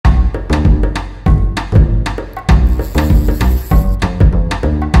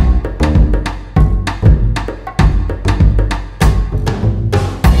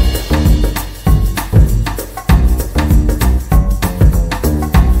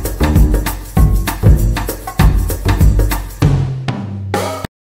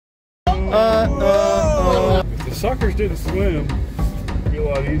didn't swim, it'd be a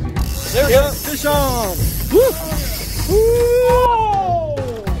lot easier. There we go, fish on! Woo!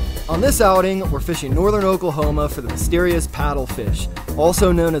 Woo! On this outing, we're fishing northern Oklahoma for the mysterious paddlefish,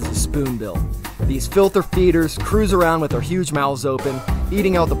 also known as the spoonbill. These filter feeders cruise around with their huge mouths open,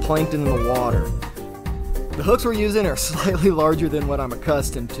 eating out the plankton in the water. The hooks we're using are slightly larger than what I'm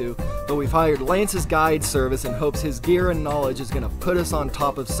accustomed to, but we've hired Lance's guide service in hopes his gear and knowledge is going to put us on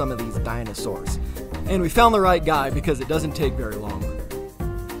top of some of these dinosaurs. And we found the right guy because it doesn't take very long.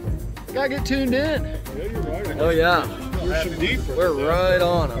 Gotta get tuned in. Yeah, you're right. Oh yeah. There's some deeper. We're right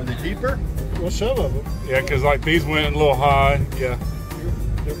on them. Are they deeper? Well, some of them. Yeah, because like these went a little high. Yeah.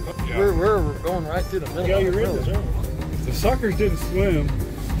 We're going right through the middle. Yeah, you're in the zone. If the suckers didn't swim,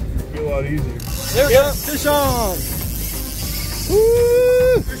 it'd be a lot easier. There we go, fish on!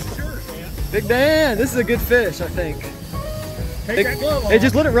 Woo! Big Dan, this is a good fish, I think. Take that glove off. Hey,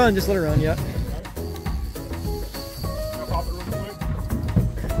 just let it run, yeah.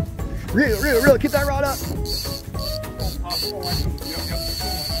 Reel, keep that rod up.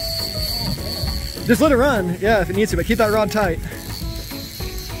 Just let it run, yeah, if it needs to, but keep that rod tight.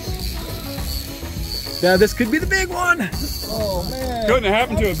 Yeah, this could be the big one. Oh man! Couldn't have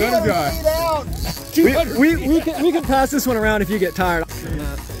happened to a better guy. We can pass this one around if you get tired. He's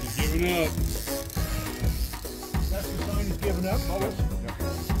giving up. That's the sign he's giving up.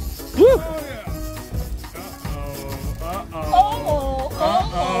 Woo!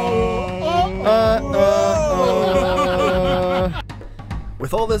 Oh yeah.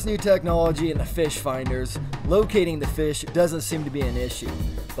 With all this new technology and the fish finders, locating the fish doesn't seem to be an issue,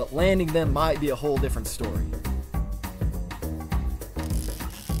 but landing them might be a whole different story.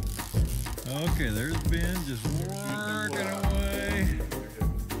 Okay, there's Ben just working away.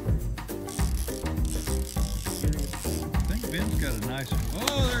 I think Ben's got a nice one.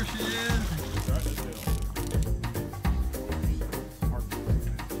 Oh, there she is.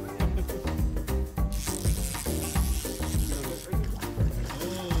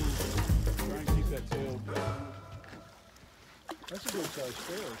 That's a good sized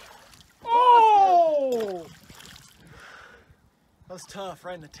fish. Oh! That was tough,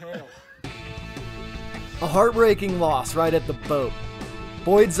 right in the tail. A heartbreaking loss right at the boat.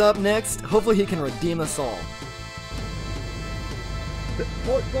 Boyd's up next. Hopefully he can redeem us all.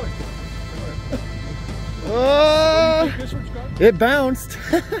 Boy. This one's gone? It bounced.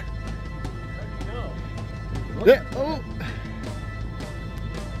 Yeah, oh.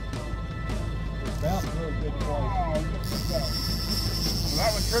 That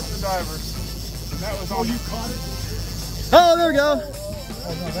one tripped the diver. And that was all you caught it? Oh, there we go.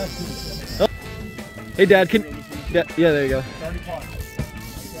 Oh no, that's good. Oh. Hey, Dad, can... Yeah, there you go.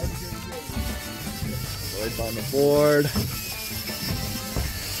 Boyd's on the board.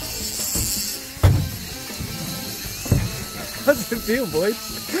 How's it feel, Boyd?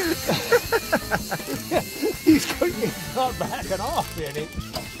 He's not backing off in it.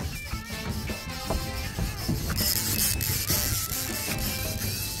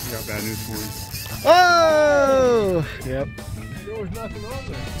 I got bad news for you. Oh! Yep. There was nothing on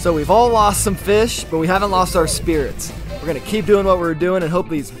there. So we've all lost some fish, but we haven't lost our spirits. We're gonna keep doing what we're doing and hope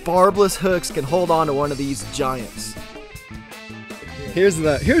these barbless hooks can hold on to one of these giants. Here's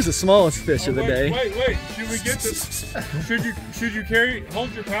the smallest fish of the day. Wait. Should we get this? Should you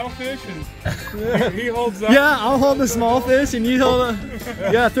hold your paddlefish and he holds that? Yeah, I'll hold the small fish and you hold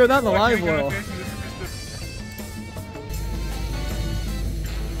the... Yeah, throw that in the live well.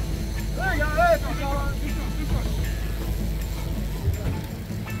 There you go.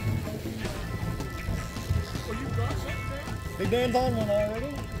 Big Dan's on one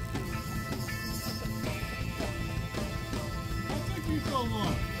already.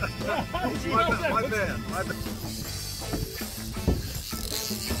 My bad.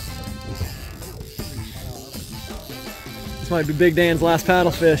 This might be Big Dan's last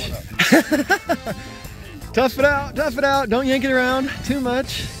paddlefish. Tough it out. Don't yank it around too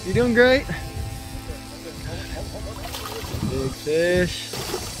much. You're doing great. Big fish.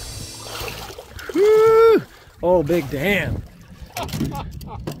 Woo! Oh, Big Dan.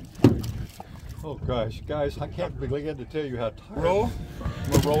 Oh gosh, guys, I can't begin to tell you how tired. Roll.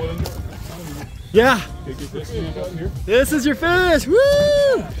 We'll roll it in there. Yeah. Okay, get this thing up here. This is your fish. Woo!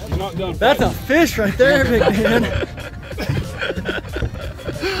 You're not done. That's a fish right there, Big Dan.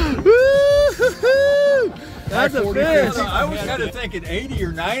 Woo! That's a fish. I was kind of thinking 80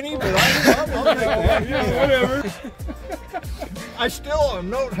 or 90, but I'll take that. Yeah, whatever. I still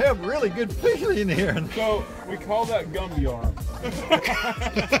don't have really good feeling here. So we call that Gumby arm.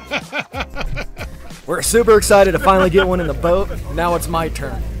 We're super excited to finally get one in the boat. Now it's my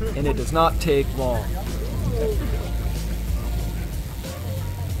turn, and it does not take long.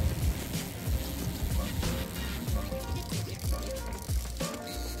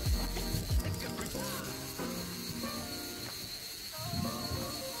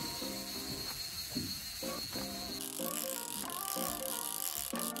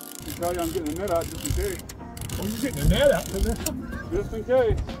 tell you I'm getting the net out just in case. Oh, you're getting the net out for this? Just in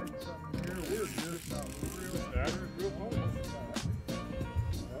case.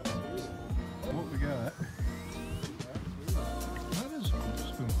 What we got? That is a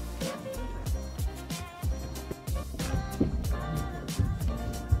spoon.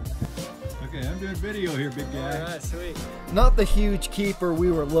 Okay, I'm doing video here, big guy. Alright, sweet. Not the huge keeper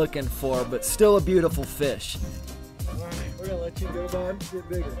we were looking for, but still a beautiful fish. Alright, we're gonna let you go, bud. Get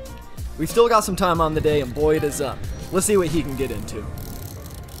bigger. We've still got some time on the day, and Boyd is up. Let's see what he can get into.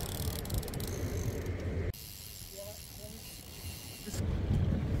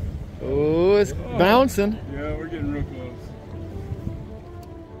 Oh, it's bouncing. Yeah, we're getting real close.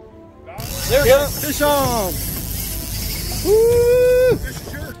 There we go. Fish on. Woo!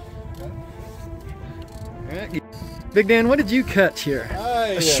 Big Dan, what did you catch here?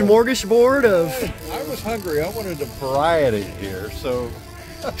 A smorgasbord of... I was hungry. I wanted a variety here, so...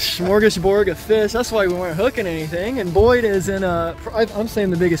 smorgasbord of fish. That's why we weren't hooking anything. And Boyd is in a... I'm saying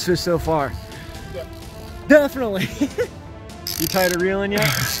the biggest fish so far. Yeah. Definitely. You tired of reeling yet?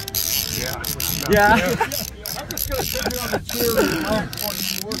 Yeah. Yeah. I'm just going to sit here on the chair and while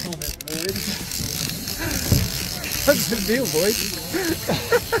you work on it, babe. What's the deal, Boyd?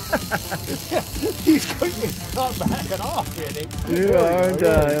 He's not backing off, did he? You aren't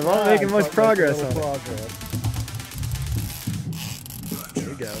not making much progress on it. There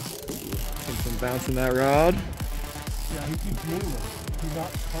you go. Get some bounce in that rod. Yeah, he keeps moving. He's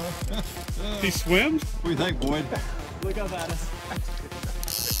not constant. He swims? What do you think, Boyd? Look up at us.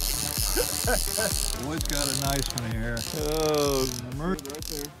 Boyd's got a nice one here. Oh, Right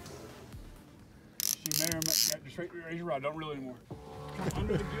there. She may or may just raise your rod. Don't reel anymore.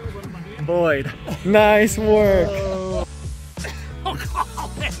 Under the gills, under my hand. Boyd. Nice work. Oh,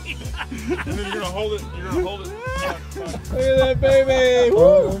 golly. And then you're gonna hold it. You're gonna hold it. Look at that baby.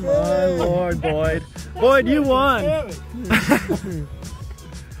 Oh my Lord, Boyd. Boyd, you won.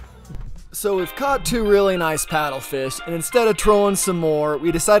 So we've caught two really nice paddlefish, and instead of trolling some more,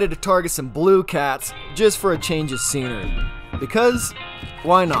 we decided to target some blue cats just for a change of scenery. Because,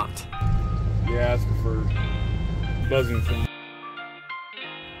 why not? Yeah, that's preferred. Buzzing sound.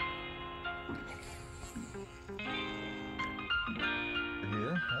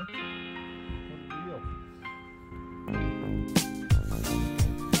 Here,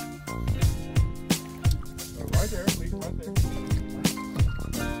 Right there, right there.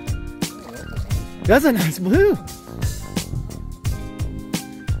 That's a nice blue.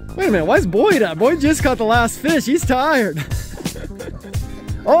 Wait a minute, why is Boyd up? Boyd just caught the last fish. He's tired.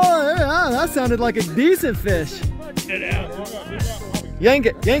 Oh, yeah, that sounded like a decent fish. Get out. Yank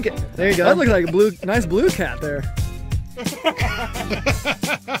it, yank it. There you go. That looks like a blue, nice blue cat there.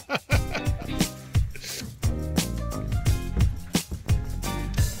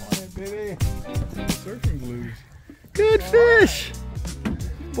 Surfing blues. Good fish.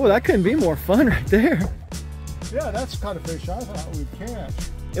 Boy, that couldn't be more fun right there. yeah, that's the kind of fish I thought we'd catch.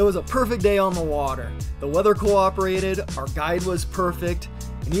 It was a perfect day on the water. The weather cooperated, our guide was perfect,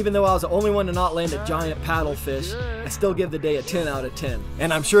 and even though I was the only one to not land a giant paddlefish, I still give the day a 10 out of 10.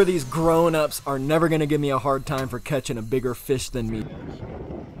 And I'm sure these grown-ups are never gonna give me a hard time for catching a bigger fish than me.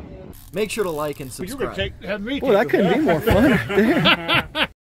 Make sure to like and subscribe. Have me Boy, that couldn't be more fun right there.